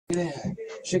it in,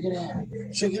 shake it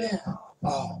in, shake it in.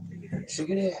 Oh, shake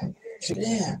it in, shake it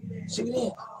in, shake it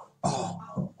in. Oh,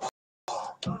 oh,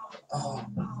 oh, oh,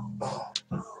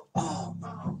 oh,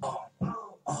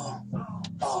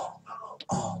 oh,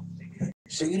 oh.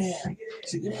 Shake it in,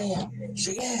 shake it in,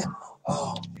 shake it in.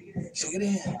 Oh, shake it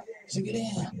in, shake it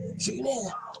in, shake it in.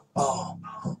 Oh,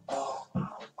 oh, oh,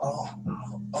 oh,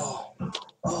 oh, oh,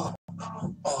 oh, oh.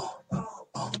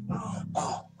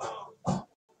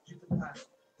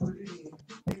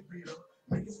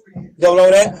 Double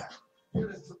over that.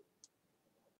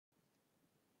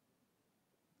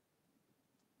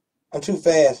 I'm too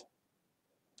fast.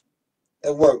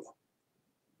 At work.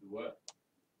 What?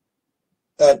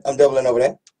 I'm doubling over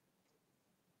that.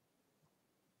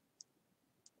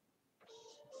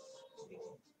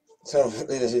 So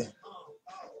let's see.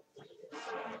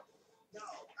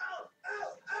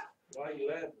 Why are you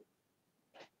laughing?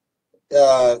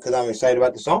 Because I'm excited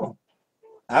about the song.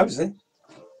 Obviously.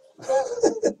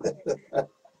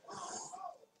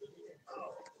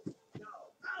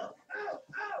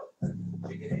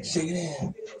 Shake it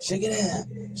in, shake it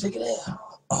in, shake it in.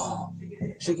 Oh,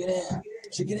 shake it in,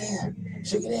 shake it in,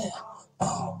 shake it in.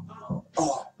 Oh, oh,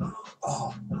 oh, oh,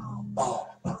 oh, oh,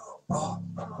 oh,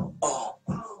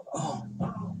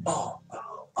 oh,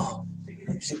 oh.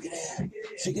 Shake it in,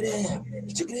 shake it in,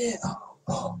 shake it in.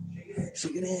 Oh,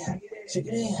 shake it in, shake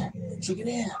it in, shake it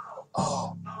in.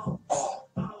 Oh, oh, oh,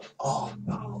 oh, oh,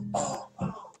 oh, oh,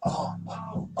 oh,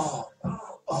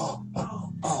 oh.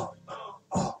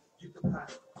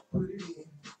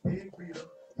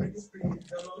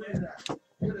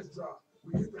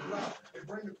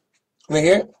 Let me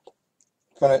hear it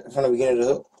from the beginning of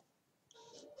the hook.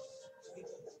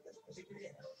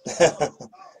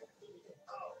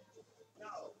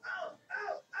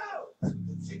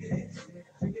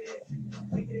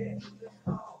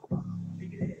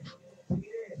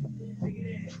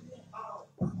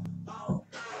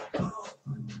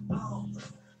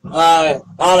 I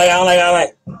don't like it, I don't like it, I don't like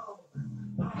it.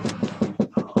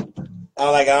 I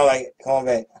don't like it, I don't like it. Come on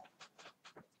back.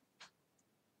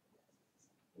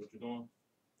 What you doing?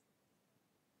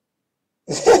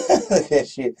 That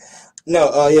shit.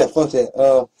 No, yeah, fuck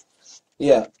that.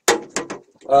 Yeah.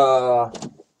 You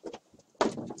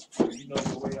know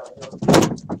your way out here.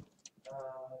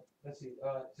 Let's see.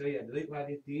 So yeah, delete what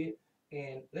I just did,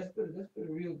 and let's put a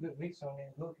real good mix on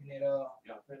that hook and that.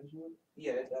 Y'all finished with it?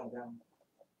 Yeah, that's down.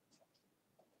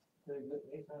 Put a good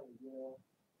mix on it,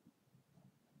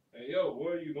 Hey, yo,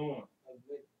 where are you going?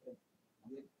 good.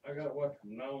 I gotta watch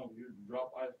from now on. You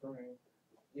drop ice cream.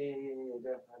 Yeah,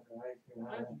 that's ice cream.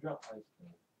 How'd you drop ice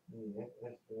cream? Yeah,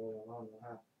 that's I don't know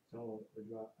how someone would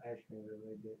drop ice cream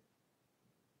like that.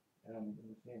 That don't make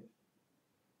any sense.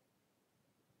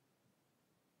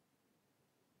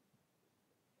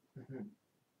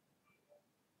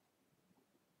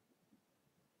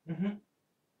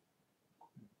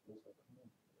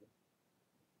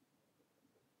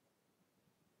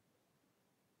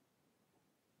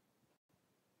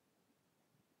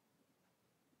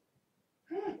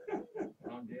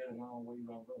 I'm dead and gone. Where you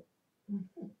gonna go?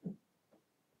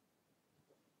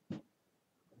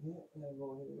 Yeah, I gotta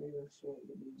go ahead and real shit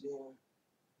to be jam.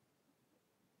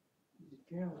 The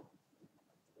camera.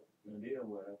 And then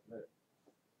what after that?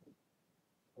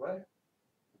 What?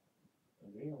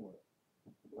 And then what?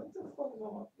 What the fuck is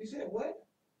on? You said what?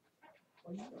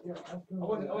 Oh, yeah, I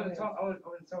wasn't talking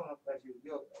about you.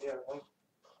 Yo, yeah. I'm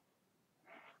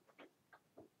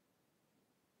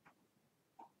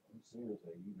serious.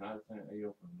 You not saying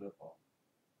AO from the lift off.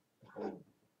 Oh,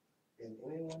 Is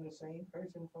anyone the same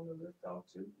person from the lift off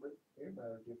too? But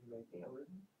everybody different like them,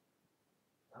 really.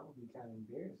 I would be kind of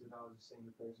embarrassed if I was the same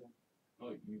person.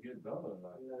 oh, you get better.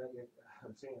 Like, You know,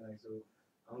 I'm saying like so.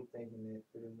 I'm thinking that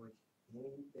pretty much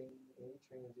anything, any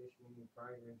transition, any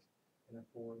progress in a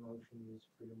forward motion is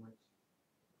pretty much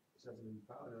something to be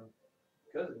proud of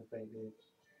because of the fact that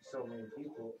so many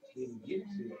people didn't get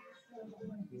to,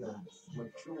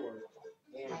 mature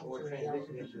and or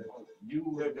transition into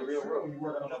the real world. You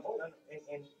work on the boat.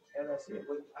 And as I said,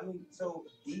 but I mean, so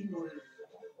D was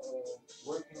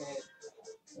working at.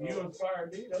 You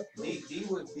inspired me. That's true. D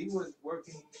was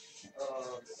working,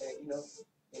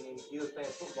 and he was playing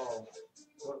football.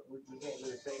 What we can't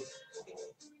really say.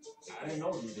 I didn't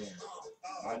know you then.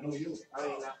 I knew you. I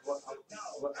mean,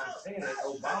 what I'm saying is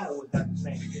Obama was not the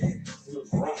same. He was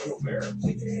wrong. You were very.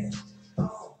 Shake it in,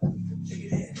 oh, shake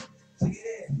it in, shake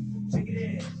it in, shake it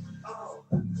in, oh,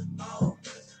 oh, oh,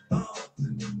 oh,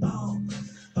 oh,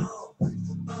 oh,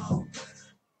 oh,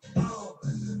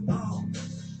 oh,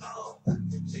 oh,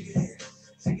 shake it in,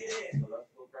 shake it in. So let's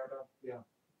go right up. Yeah.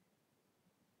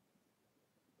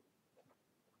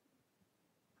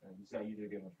 You say you just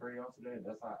give them free answer there.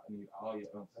 That's how I need all your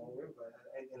answers. Don't worry about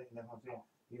it. And that's what I'm saying.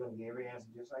 You're gonna get every answer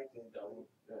just like that.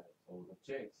 Yeah. So the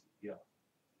checks, yeah.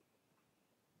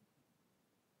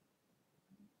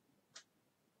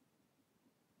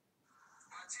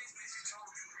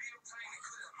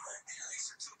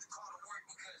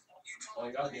 Oh,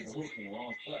 you gotta get the hook in the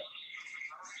wrong spot.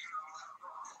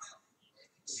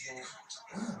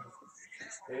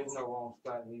 There is no wrong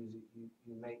spot in music.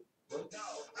 You make. What?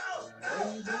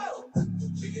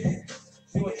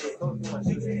 You want to go through my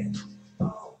shit.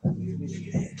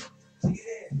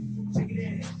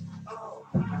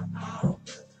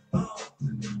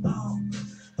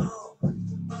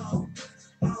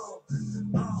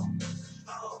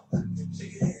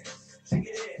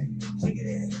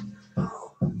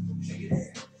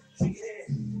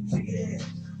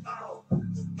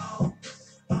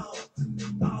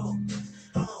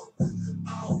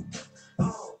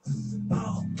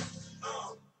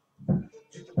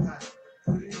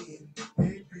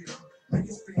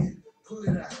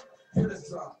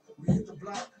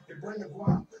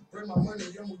 Bring my money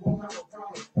and we won't have a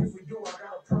problem. If we do, I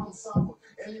got a problem solver.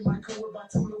 And he might come with about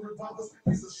 2 little revolvers.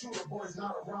 He's a shooter, boy, he's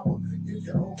not a robber. If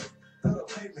you owe me, better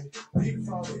pay me. Big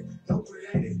 40, no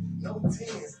 380, no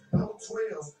 10s, no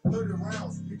 12s, 30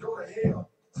 rounds, you go to hell.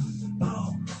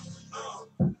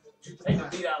 Take the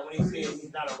beat out when he says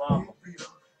he's not a robber.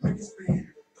 Make it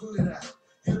spin, pull it out,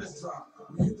 hear this drop.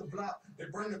 We hit the block, they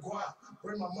bring the guap.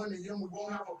 Bring my money in, we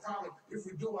won't have a problem. If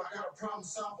we do, I got a problem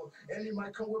solver. And he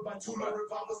might come with about 2 little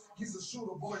revolvers. He's a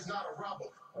shooter, boy, he's not a robber.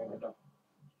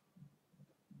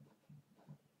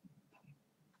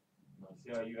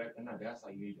 See how you acting now? That's how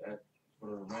you need to act for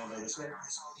the remainder of the set.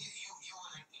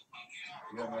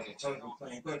 You gotta make a perfect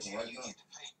clean question right now.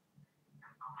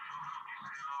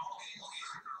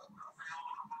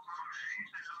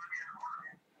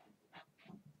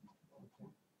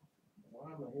 Why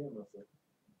am I hearing myself?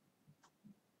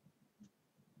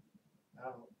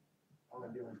 I'm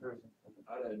a different person.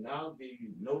 I now give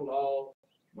you no law,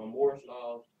 no Morris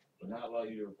law, but not allow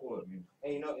you to record me.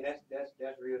 And you know, and that's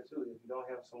real too. If you don't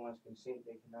have someone's consent,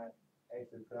 they cannot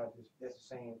actually put out this. That's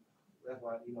the same. That's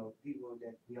why, you know, people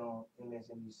that be on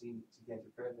MSNBC to get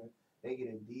the president, they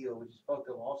get a deal, which is fucked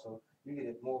up. Also, you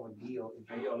get more of a deal. If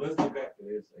Hey, yo, let's get back to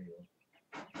this. Hey, yo.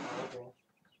 Okay.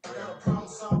 I got a problem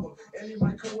solver, and he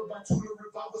might come with about 2 little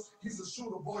revolvers. He's a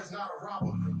shooter, boy, he's not a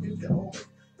robber. If you owe me,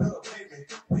 better pay me.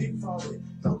 Big 40,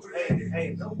 no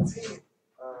 380, no 10.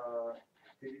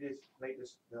 Could you just make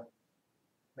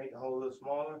make the hole a little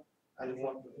smaller? I just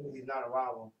want. He's not a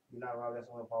robber. He's not a robber. That's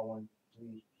the only part I want to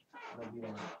be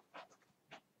on.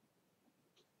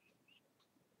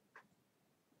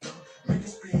 Make it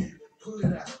spin, pull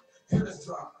it out, hear this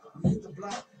drop. We hit the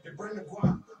block, they bring the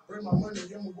guap. Bring my money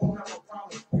in, we won't have a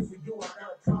problem. If we do, I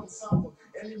got a problem solver.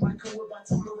 And he might come with about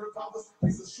 2 little revolvers.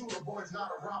 He's a shooter, boy, he's not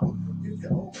a robber. If you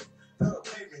owe me, better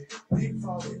pay me. Big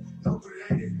 40, no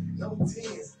 380, no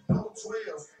 10s, no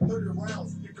 12s, 30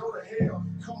 rounds, you go to hell.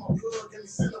 Come on, plug, and he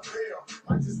send a bell.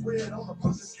 Might just wear it on the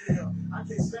punching scale. I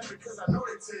can't snap it cause I know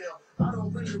they tell. I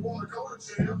don't really want to go to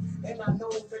jail. And I know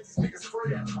that these niggas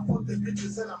frail. I fuck the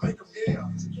bitches and I make them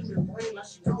yell. She give me a brain like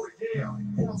she go to Yale.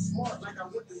 Yeah, I'm smart like I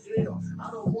went to Yale. I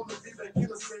don't want to be back in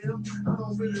a cell. I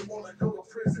don't really want to go to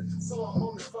prison. So I'm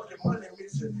on this fucking money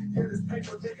mission. Yeah, this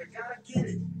paper nigga gotta get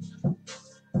it.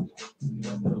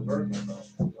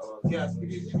 Yeah,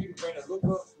 if you bring a look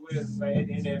up with at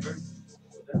the end of that verse.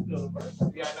 That's still a verse.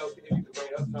 Yeah, I know. If you can bring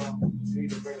it up some, you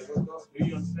can bring the hook up. Do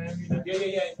you understand me?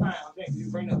 Yeah, it's fine. I'm saying, you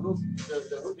bring the hook,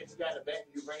 the hook that you got in the back,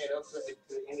 you bring it up to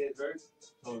the end of the verse.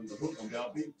 So the hook on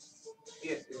y'all beat?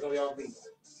 Yes, it's gonna be all beat.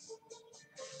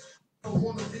 I don't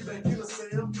want to be back in a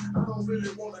cell. I don't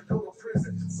really want to go to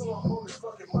prison. So I'm on this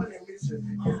fucking money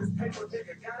mission. Yeah, this paper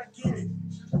nigga gotta get it.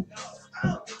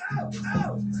 Oh.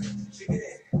 Shake it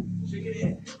in, shake it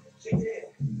in, shake it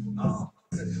in. Oh.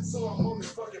 So I'm on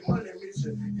this fucking money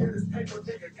mission. Yeah, this paper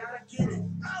nigga gotta get it.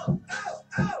 Oh.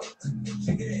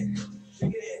 Shake it in,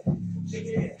 shake it in, shake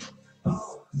it in.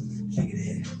 Oh. Shake it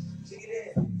in, shake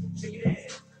it in, shake it in.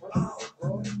 Oh.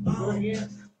 Do it again.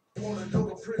 Wanna go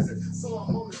to prison, so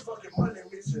I'm on this fucking money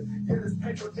mission. Yeah, this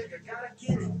paper nigga gotta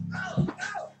get it.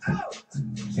 Oh.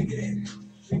 Shake it in,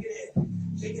 shake it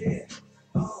in, shake it in.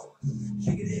 Oh.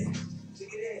 Shake it in,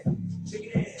 shake it in, shake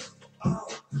it in. Oh.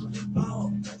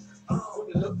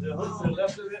 Put the hook to the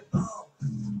left of it.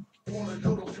 Wanna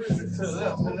go to prison, To the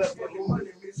left, so I'm on this fucking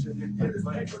money mission. Yeah, this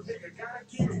paper nigga gotta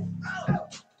get it.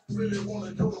 Really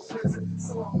wanna go to prison,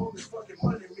 so I'm on this fucking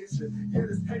money mission. Yeah,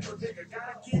 this paper nigga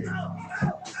gotta get it.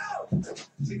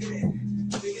 Shake it in,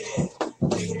 shake it in,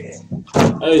 shake it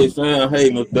in. Hey, fam. Hey,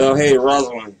 McDowell. Hey,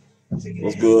 Rosalind.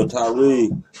 What's good,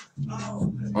 Tyree? I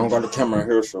don't got the camera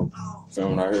here, so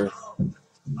filming out here.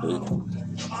 Yeah.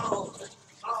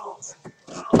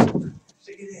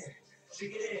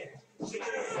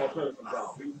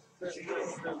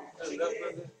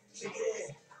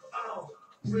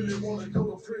 Really wanna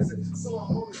go to prison, so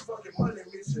I'm on this fucking money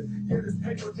mission. Yeah, this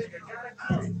paper nigga gotta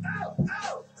get it. Ow,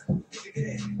 ow. Shake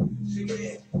it in, shake it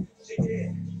in, shake it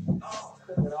in. Oh,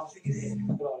 shake it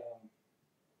in.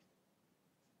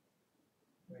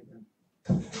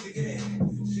 Shake it in,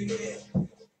 shake it in.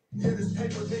 Yeah, this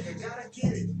paper nigga gotta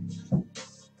get it.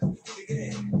 Shake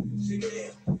it in, shake it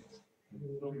in. The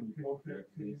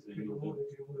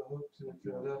whole hook to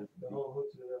the left,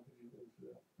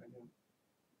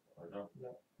 right there. No,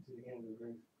 to the end of the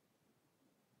race.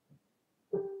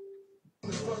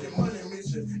 This fucking money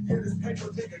mission. Yeah, this paper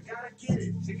nigga gotta get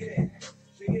it. Shake it in,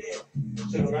 shake it in.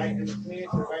 To the right to the clear,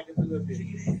 to the right to the little bit.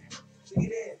 Shake it in, shake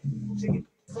it in, shake it.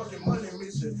 Fucking money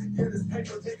mission. Yeah, this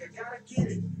paper nigga gotta get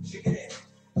it. Shake it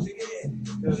in, shake it in,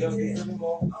 To the shake left it a in. little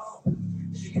more. Oh,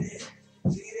 shake it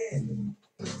in, shake it in.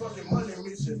 This fucking money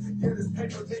mission. Yeah, this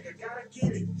paper nigga gotta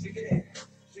get it. Shake it in,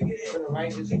 shake it To in. the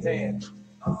right just a tad.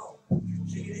 Oh,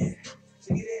 shake it in,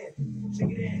 shake it in,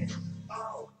 shake it in.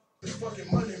 Oh, this fucking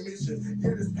money mission.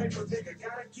 Yeah, this paper nigga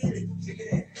gotta get it. Shake it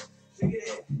in, shake it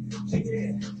in, shake it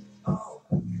in. Oh,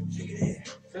 shake it in.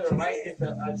 To the right just a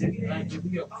just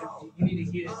you need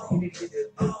to get it. You need to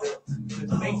get the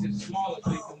spaces smaller so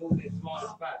you can move in smaller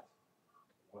spots.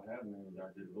 What happened is I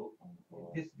did look on the floor.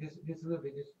 Just a little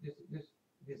bit. Just a little.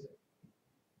 Just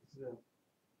a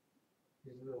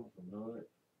little. Some nut.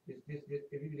 Just if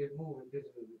you could just move it just a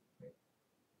little bit.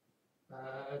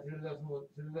 To the left more.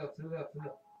 To the left.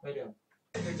 Right there.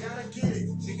 Nigga gotta get it.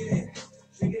 Shake it in,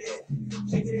 shake it in,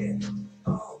 shake it in.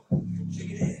 Oh,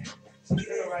 shake it in, To shake it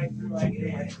the in. right. To the right. To the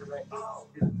right. To the right. Oh,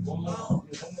 Just one more.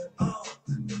 Just one more. oh,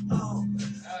 oh,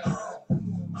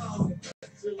 oh,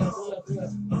 To the left. To the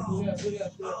left. To the left. To the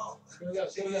left. To the left. To the left.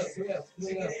 To the left. To the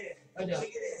shake left. it in, Right there.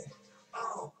 shake it in.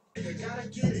 Oh, nigga gotta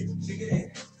get it. Shake it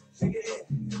in, shake it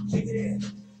in, shake it in.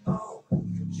 Oh,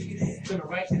 shake it in. To the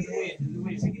right. To the wind. To the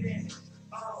wind. Shake it in.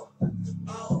 Oh, oh,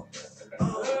 oh,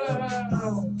 Oh,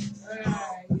 oh,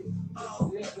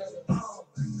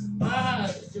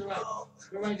 to the right. To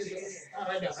the right. To the right.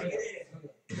 Right there. shake it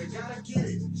in. You gotta get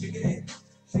it. Shake it in.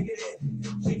 Shake it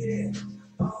in. Shake it in.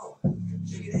 Oh,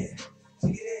 shake it in.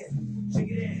 Shake it in.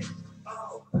 Shake it in.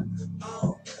 Oh,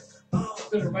 oh, oh,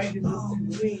 To the right. To the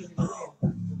wind. oh,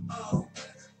 oh.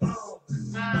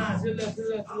 To the left. To the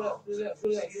left. To the left. To the left. To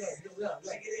the left. To the left.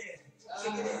 Shake it in.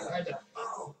 Shake it in. Right there.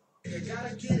 Oh, you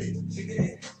gotta get it. Shake it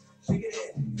in. Shake it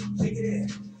in. Shake it in.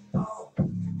 Oh,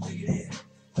 shake it in.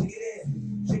 Shake it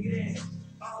in. Shake it in.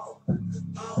 Oh,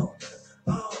 oh, oh,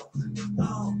 oh,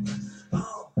 oh,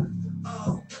 oh,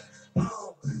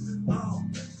 oh, oh,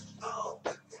 oh.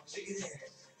 Shake it in.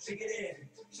 Shake it in.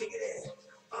 Shake it in.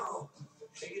 Oh,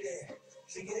 shake it in.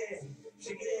 Shake it in.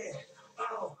 Shake it in.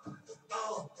 Oh,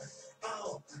 oh,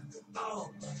 oh, oh,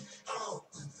 oh,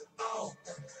 oh,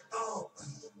 oh,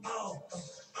 oh,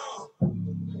 oh.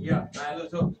 Yeah. All right. Look.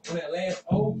 So on that last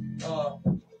O,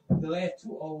 the last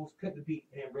two O's, cut the beat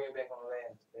and then bring it back on the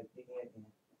last. That big end.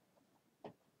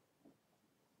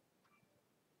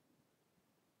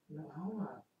 Oh my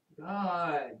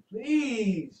God!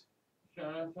 Please,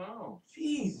 Shine sound.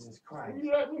 Jesus Christ!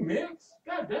 You let me mix?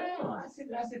 God damn. I said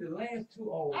the last two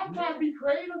O's. I'm trying to be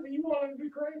creative and you want to be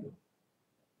creative.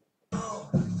 You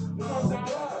don't sound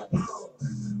right.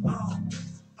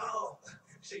 Oh,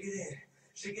 shake it in,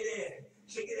 shake it in,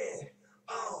 shake it in.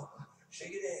 Oh,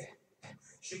 shake it in,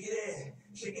 shake it in,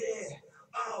 shake it in.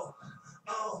 Oh,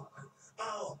 oh,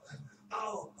 oh,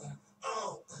 oh, oh,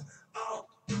 oh, oh,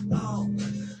 oh,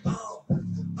 oh,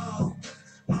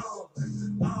 oh,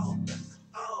 oh,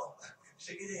 oh.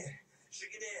 Shake it in,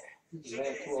 shake it in. It's the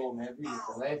last two O's, man. It's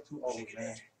the last two O's,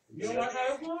 man. You don't like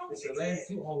that song? It's the last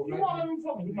two O's. You want to let me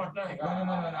fucking do my thing? No.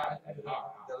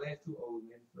 The last two O's,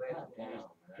 man. The last two O's.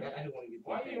 I didn't want to get.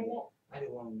 Why you didn't want? I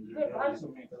didn't want to You get. got price on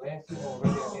me. The last two O's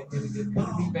right there. Just cut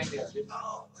the beat back there. That's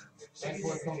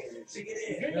what it comes in. Shake it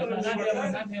You in, don't Not let me that do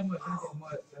my much. thing. Not that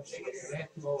much. The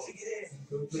last two O's. shake it in.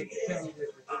 So we put the challenge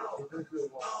that it's really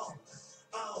one.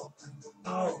 Oh,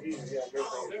 Oh, Jesus, yeah,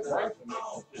 they're price on me.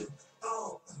 Shit.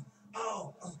 oh,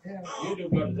 oh. You do a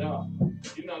better job.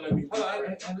 You're not letting me be Hold on,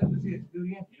 creative. let me see it. Do it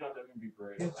again. You're not letting me be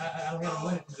creative. I don't have the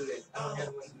money to do that. I don't have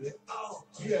the money to do that.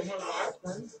 You have one of my ice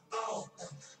cream.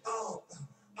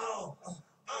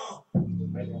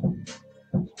 Right there.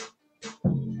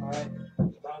 All right.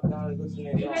 $5. What's the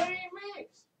next You song? ain't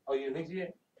mixed. Oh, you mix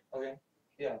it? Okay.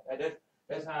 Yeah.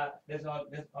 That's all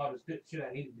the shit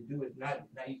I needed to do is not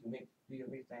use the mix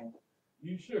thing.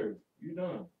 You sure? You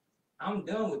done? I'm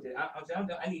done with it. I'm saying I'm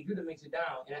done. I need you to mix it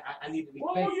down, and I need to be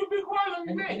Well, faded. you be quiet, let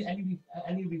me mix.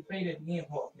 I need to be faded at the end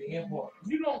part. The end part.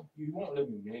 You won't let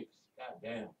me mix.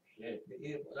 Goddamn shit.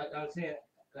 The end, like I'm saying,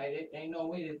 like it ain't no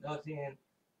way that I'm saying,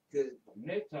 cause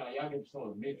Next time y'all get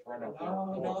some mix right up.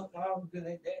 no, because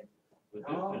ain't that. But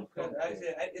No, because like I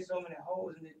said, there's so many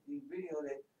holes in the video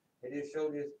that just show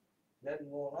this nothing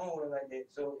going on with it like that.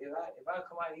 So if I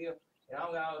come out here and I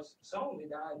don't got a song to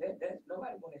die, that's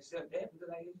nobody gonna accept that because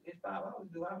like it's 5 hours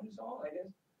to do how many songs? Like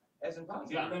that's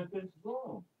impossible. y'all done finished the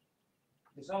song.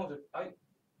 The songs are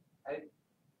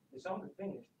the songs are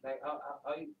finished. Like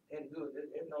all you had to do is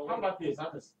there's no How way. about this? I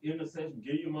just in the session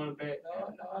give you money back. No.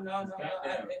 Goddamn.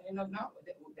 That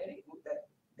ain't that.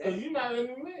 So you not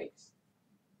letting me mix.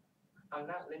 I'm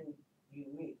not letting you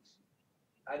mix.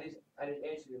 I just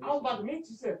asked you to mix. I was about to mix.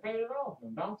 You said fade it off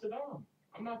and bounce it on.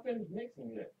 I'm not finished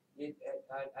mixing yet. I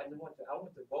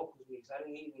want the vocals mix. I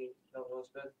didn't need any no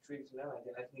special tricks now like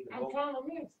that. I just need the I'm vocals. trying to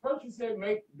mix. First you said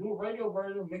do a radio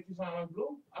version, make you sound like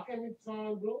Blue. I can't make you sound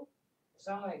like Blue.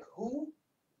 Sound like who?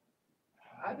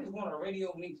 I just want a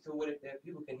radio mix to what that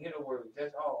people can hear the words.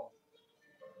 That's all.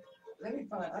 Let me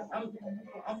find. I gotta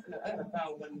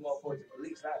find one of these motherfuckers to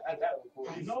release. I gotta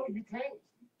record this. No, you can't.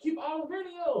 Keep all the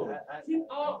videos. Keep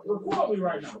all. Record me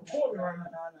right now. Record me right now.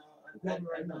 Record me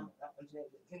right now.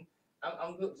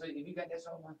 I'm good. So if you got that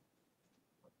song, man.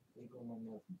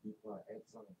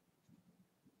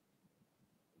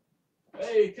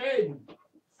 Hey, Caden.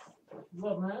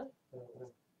 What's up, man?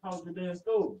 How's your day in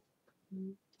school?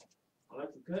 I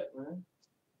like to cut, man.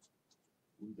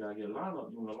 We gotta get a line up.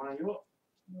 You wanna line you up?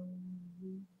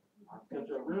 I'll cut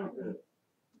you up real good.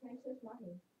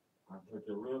 I'll cut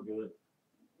you up real good.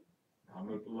 I'll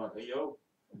make you like, hey, yo.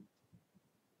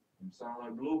 You sound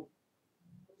like Blue.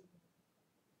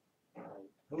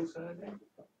 Who said that?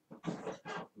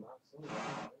 My son,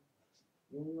 man.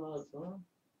 You know what, son?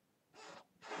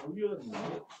 Who you looking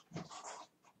at?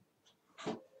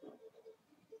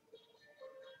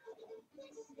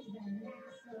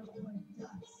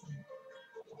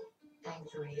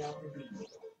 Factory of the beat.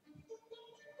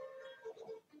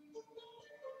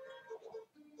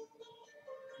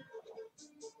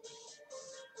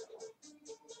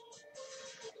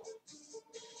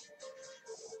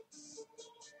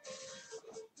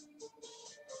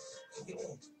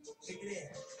 Shake it in.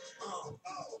 Oh,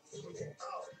 shake it in.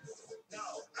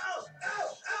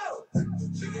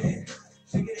 Shake it in.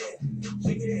 Shake it in.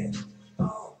 Shake it in.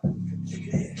 Shake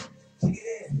it in. Shake it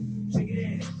in. Shake it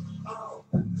in.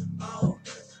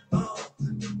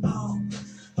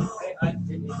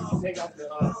 Did you take out the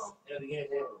end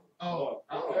there?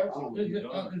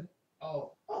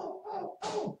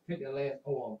 Pick the last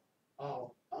O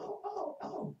on.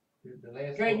 The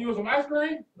last Can't O. use some ice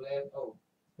cream? The last O.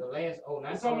 The last O.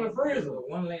 Not It's some in the freezer. The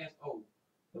one last O.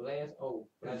 The last O.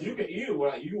 You can eat it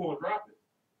without you won't drop it.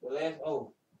 The last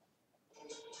O.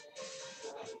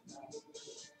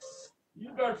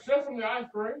 You got sesame ice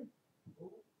cream.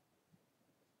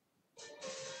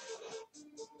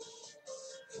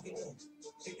 Shake it in.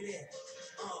 Shake it in.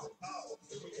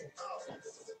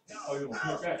 Oh, you gonna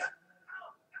cook that?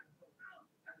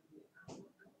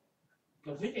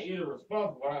 Because he can eat it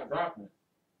responsible without dropping it.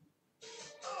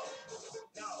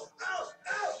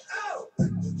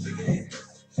 Shake it in.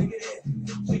 Shake it in.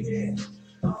 Shake it in.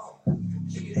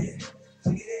 Shake it in.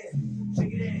 Shake it in.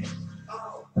 Shake it in.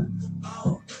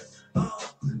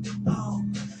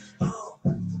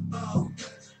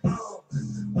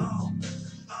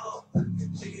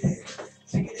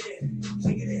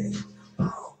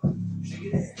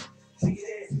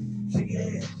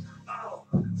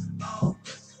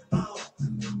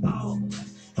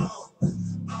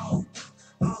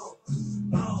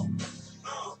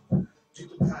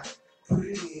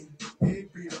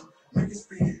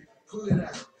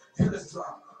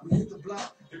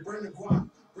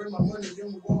 Bring my money,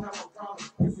 then we won't have a problem.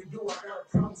 If we do, I got a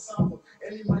problem solver.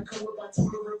 And he might come with my two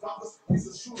little revolvers. He's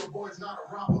a shooter, boy, he's not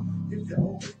a robber. If you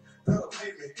owe me, better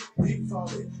pay me. Big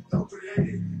 40, no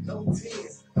 380, no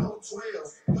 10s, no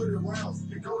 12s, 30 rounds,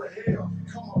 you go to hell.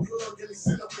 Come on, plug, and he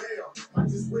send a bell. I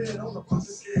just read on the budget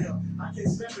scale. I can't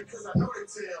stand it because I know they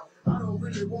tell. I don't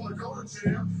really want to go to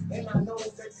jail. And I know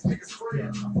that these niggas frail.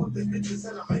 I fuck the bitches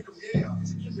and I make them yell.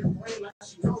 She give me brain like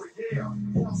she go to Yale.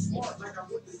 Yeah, I'm smart like I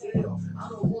went to Yale. I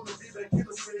don't want to be back in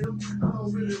the cell. I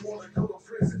don't really want to go to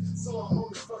prison. So I'm on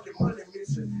this fucking money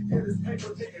mission. Yeah, this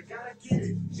paper nigga gotta get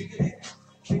it. Kick it in.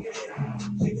 Kick it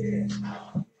in. Kick it in.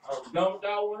 Are we done with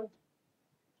that one?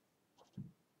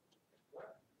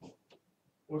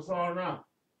 What's on now?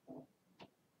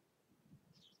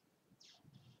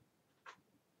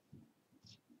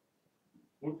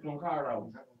 What you gonna call it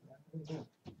out?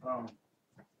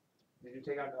 Did you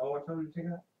take out the old I told you to take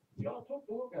out? Y'all took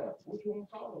the hook out. Which one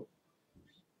follows?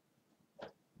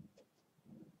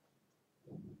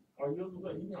 Are you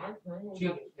eating ice cream?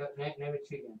 Chicken. Name it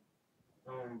chicken.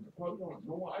 Well, you don't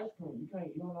know what ice cream. You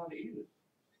don't know how to eat it.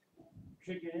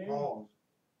 Chicken in? Balls.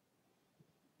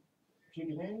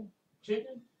 Chicken in?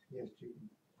 Chicken? Yes, chicken.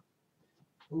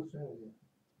 Who said it?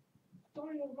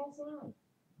 Sorry, that's my son.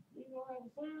 You don't have a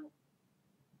son?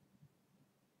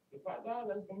 If I die,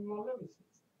 that's gonna be my legacy.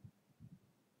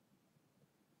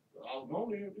 I was gonna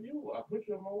leave it to you. I put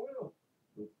you in my will.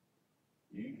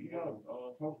 You gotta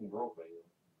talk some growth there.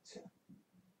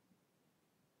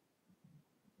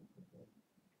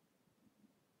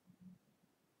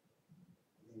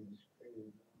 It's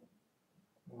crazy.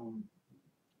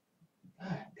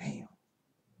 God damn.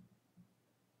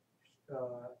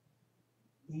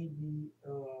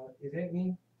 Is that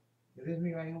me? Is this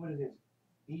me right here? What is this?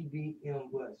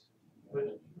 EBM bus. What is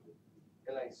it?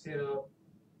 They like set up.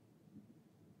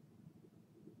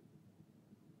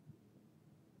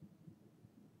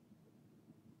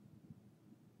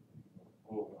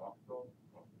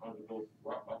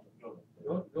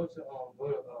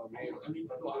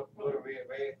 Go to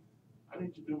red. I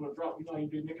need to do a drop. You know you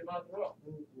did niggas not drop.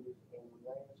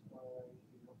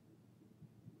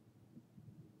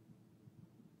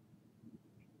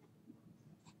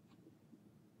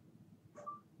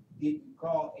 Did you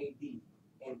call AD?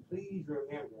 And please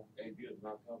remember, AD is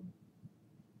not coming.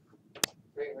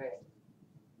 red.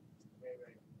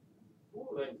 Who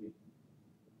is AD?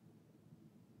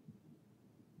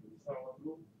 You sound like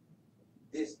Lou?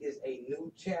 This is a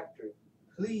new chapter.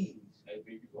 Please. AD,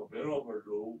 you gonna bet over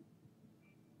Lou.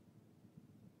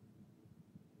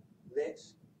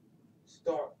 Let's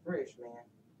start fresh, man.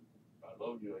 I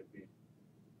love you, AD.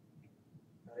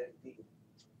 Now that's deep.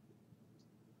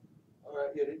 All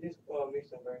right, yeah, this mix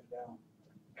some verse down.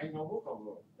 Ain't no hook on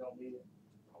Lou. Don't need it.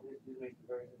 Just mix the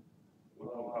version.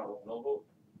 No hook.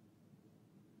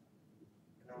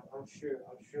 And I'm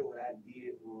sure what I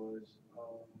did was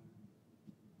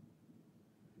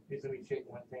just let me check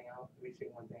one thing out.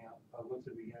 I'll go to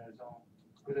the beginning of the song.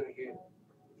 But let me hear it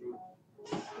through.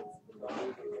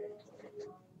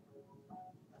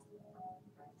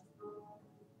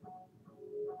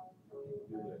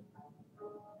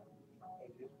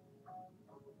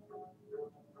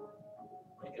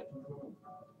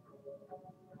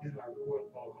 This is my recording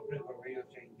phone. I'm gonna go radio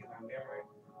check and get my memory.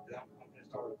 I'm gonna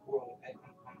start recording.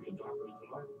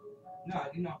 No,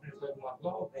 you're not gonna start my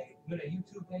blog thing. But that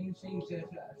YouTube thing you seen, you said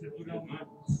I should put it on my.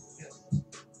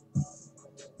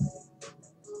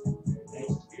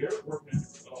 You're working.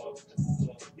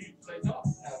 He say no. I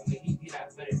mean, he not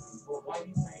better. But why do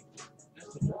you think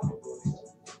that's a job?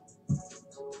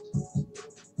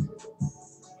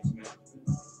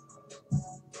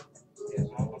 Yes,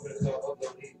 I'm gonna start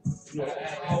uploading. You know,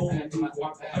 I do my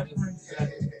masturbation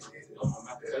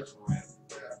rant.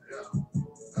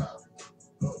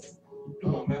 You do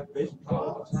my masturbation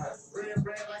all the time.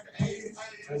 Red like the 80s.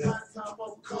 Time for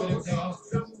colors.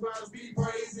 Them about to be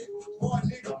crazy. Boy,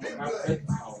 nigga, been blood. Wait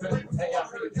before I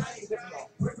heard Dane.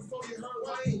 Wait before you heard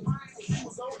Wayne. He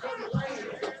was on coming lane.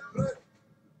 Blood.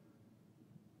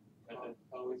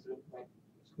 Always like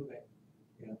screw that.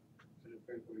 You know, to the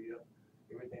first word, yeah.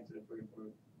 Everything to the first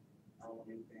word. I don't want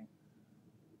anything.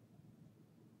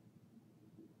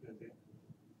 That's it.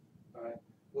 All right.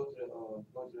 Go to the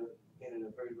end of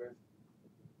the first verse.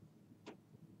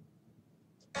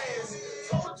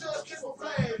 Told the judge kiss my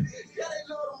flag. Yeah, they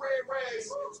love them red rags,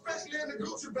 especially in the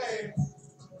Gucci bag.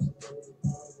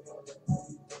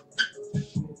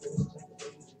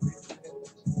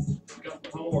 You got the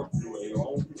homework to do. Your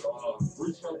own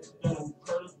research done.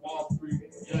 Curtis Wall Street,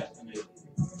 Jackson is.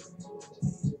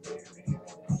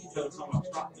 You tell something about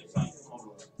stock this ain't on.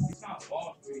 It's not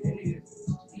Wall Street. It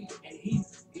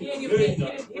is. He didn't even.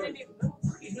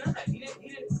 He's not. He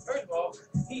didn't. First of all,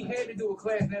 he had to do a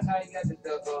class. That's how he got the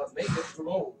makeup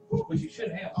parole, which he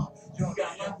shouldn't have. You don't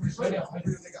got nothing to say. Nigga,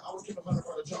 I would keep a 100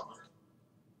 for the jump.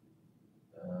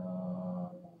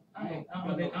 I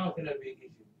don't think that'd be an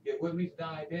issue. Yeah, with meats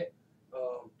down like that,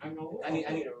 I need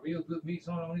a real good meat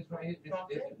on this right here.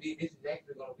 This is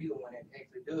actually gonna be the one that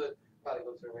actually does probably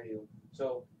go to the radio.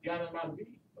 So You got nothing about the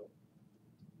beat.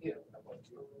 yeah,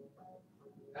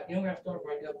 you don't have to start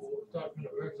right there, but we'll start from the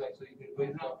verse like so you can go.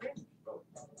 It's not finished.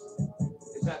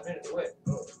 It's not finished. What?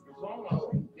 It's on my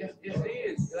feet. Yes, it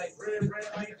is. Like Red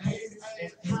like the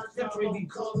 80s. Separate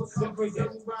these colors. Separate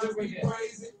that. Them about to be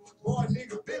crazy. Boy,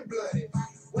 nigga, been blooded.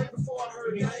 Way before I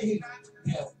heard Dane.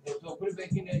 Yeah, and so put it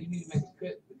back in there. You need to make a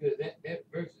cut because that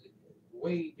verse is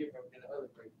way different than the other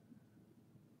verse.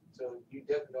 So you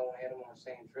definitely don't have them on the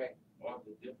same track. What's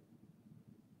the difference?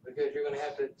 because you're gonna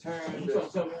have to turn You the trying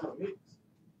to tell me how to mix?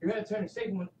 you're gonna turn the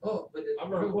second one up, but the I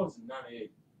remember posting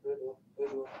 98. I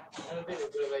don't think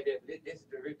it's good like that. But this is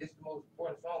the most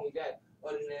important song we got.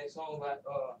 Other than that song by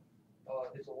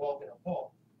it's a walk in the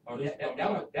park. Oh,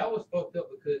 That was fucked up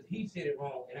because he said it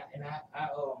wrong, and I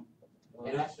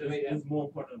should have made that. It's more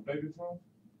important than baby song.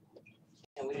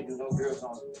 And we didn't do no girl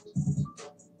songs.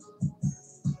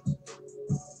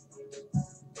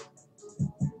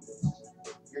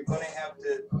 You're gonna have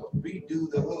to redo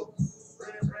the hook.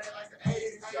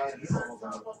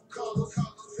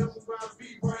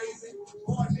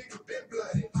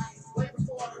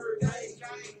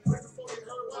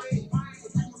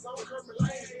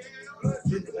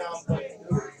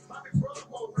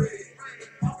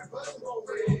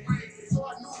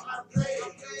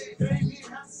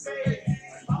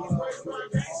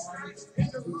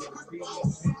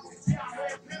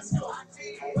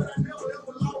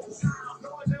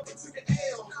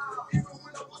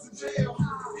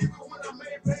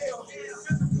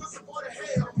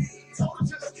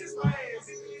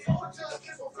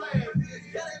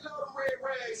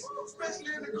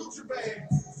 Especially in the Gucci bag.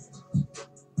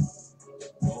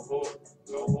 No hook,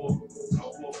 no hook,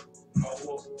 no hook, no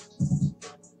hook,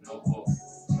 no hook,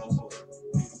 no hook.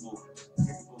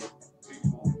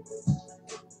 People,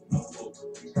 no hook.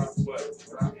 You got what I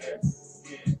asked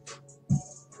again.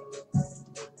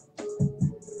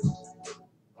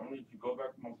 I need you to go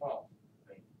back to my pop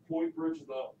and pull your britches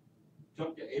up,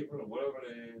 tuck your apron or whatever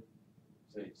it is.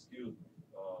 Say, excuse me,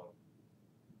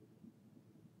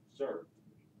 sir,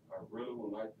 I really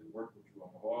would like to work with you.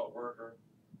 I'm a hard worker.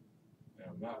 And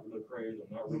I'm not really crazy.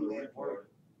 I'm not really retarded.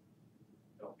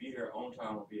 I'll be here on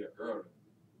time. I'll be here early.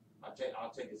 I'll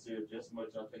take it serious just as much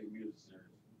as I take music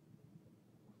serious.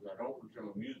 Because I don't pretend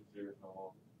my music serious no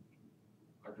more.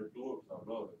 I just do it because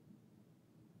I love it.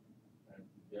 And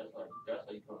that's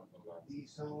how you come to somebody.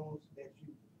 These songs that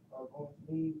you are going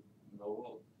to need. No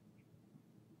hook.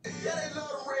 Yeah, they love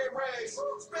the red rags,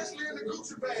 especially in the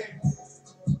Gucci bag.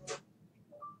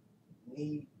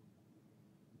 Need.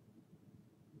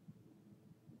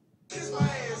 Kiss my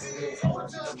ass. Oh,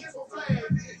 just kiss my flag.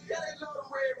 Yeah, they love the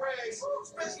red rags,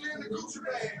 especially in the Gucci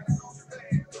bag.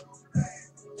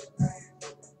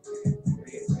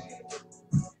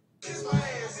 Kiss my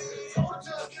ass. Oh,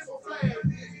 just kiss my flag.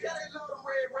 Yeah, they love the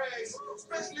red rags,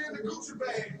 especially in the Gucci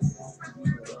bag.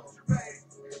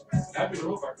 That'd be the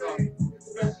hook I got.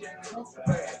 Especially in the Gucci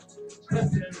bag.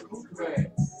 Especially in the Gucci bag.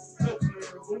 Especially in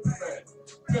the Gucci bag.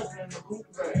 Especially in the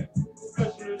Gucci bag.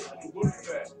 Especially in the Gucci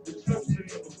bag. Especially in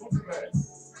the Gucci bag.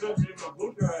 Especially in my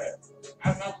Gucci rag.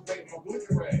 I'm not to make my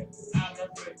Gucci rag. I'm not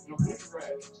to make my Gucci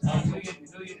rag. Do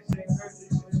you the same person?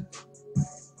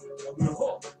 That'd be the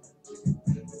hook.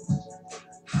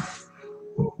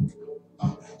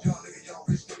 Young nigga, young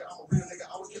rich nigga, I'm a real nigga.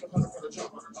 I was killing 100 from the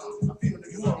jump. I feel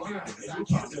niggas You out online. here, niggas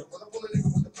out here. When I pull a nigga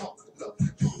with the pump, look,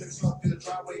 you niggas slumped in the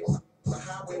driveway on the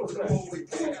highway with the roadway.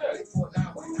 I got a link for a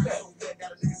 9-way.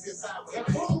 Got a nigga sit sideways.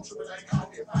 I'm tripping, I ain't caught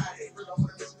me a 5-day. Really, I'm on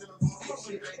a mission, then I'm going to get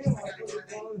shit. I ain't even got to get a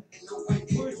day. Ain't no way,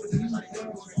 kid. But then like,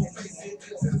 nigga, who's gonna face it?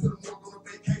 Send it to the morgue on a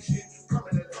vacation.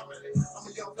 Permanent. I'm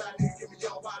a young fly nigga, give me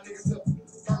young wild niggas up.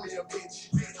 Burn me a bitch.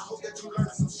 I hope that you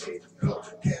learn some shit. Look,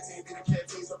 cat team, be the cat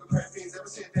team, some of the crap fiends ever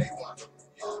since day one.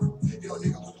 Yo,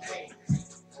 nigga with the pain.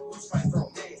 Who's fighting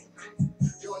grown man?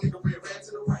 Yo, nigga red rat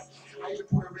to the right. I even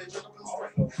put a red jump up in my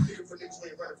right. Nigga for niggas who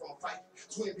ain't running from a fight.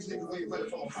 Twin bitch nigga who ain't running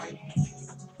from a fight.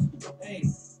 Hey,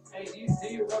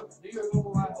 do you remember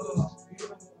my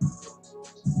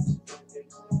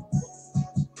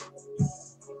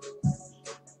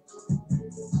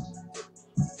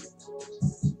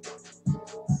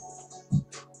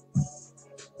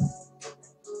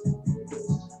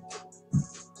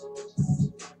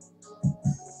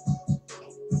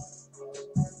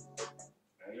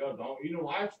Hey, yo, don't eat no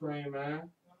ice cream, man.